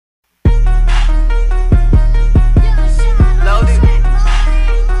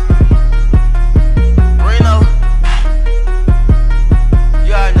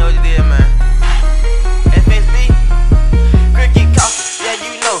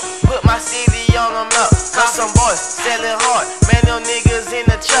some boys selling hard, man, them niggas in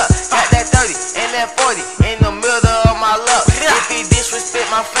the truck. Got that 30 and that 40 in the middle of my luck. If he disrespect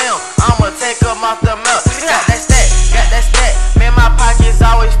my fam, I'ma take him off the map. Got that stack, man, my pockets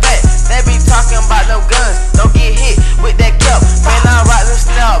always fat. They be talking about no guns, don't get hit with that cup. Man, I rock them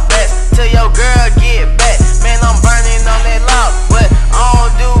snapbacks till your girl get back. Man, I'm burning on that loud, but I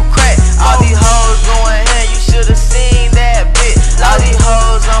don't do crack. All these hoes going hand, you should've seen that bitch. All these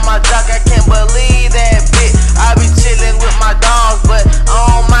hoes on my jock, I can't believe that bitch. I be chillin' with my dogs, but I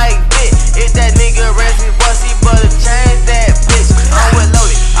don't mic bitch. If that nigga rest his voice, he better change that bitch. I'm with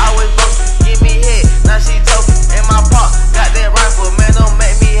loaded, I was boastin', give me head, now she joking. And my pop got that rifle, man, don't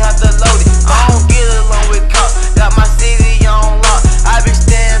make me have to load it. I don't get along with cops, got my city on lock. I be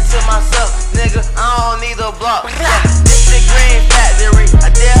staying to myself, nigga, I don't need a block. Yeah, this the green factory, I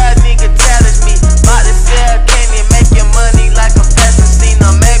dare a nigga challenge me. Bout to sell candy, making money like a fashion scene.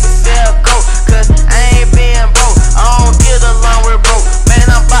 Or maybe sell coke, cause I ain't being broke. I don't get along with broke, man,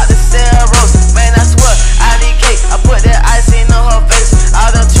 I'm bout to sell roast. Man, I swear, I need cake, I put that icing on her face. I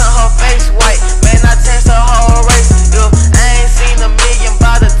done turn her face white, man, I changed her whole race. Yo, I ain't seen a million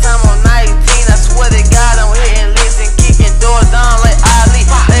by the time I'm 19. I swear to God, I'm hitting licks and kicking doors down like Ali.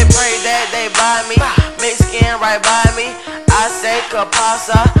 They pray that they buy me, Mexican right by me. I say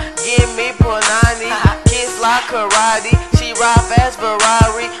Capasa, give me Punani. Kiss like karate, she ride fast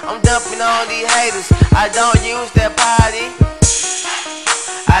Ferrari. I'm dumping on these haters, I don't use that potty.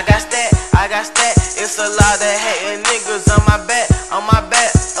 I got stat, it's a lot of hating niggas on my back,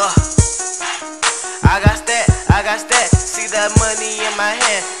 I got stat, see that money in my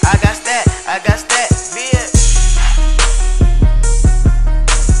hand. I got stat.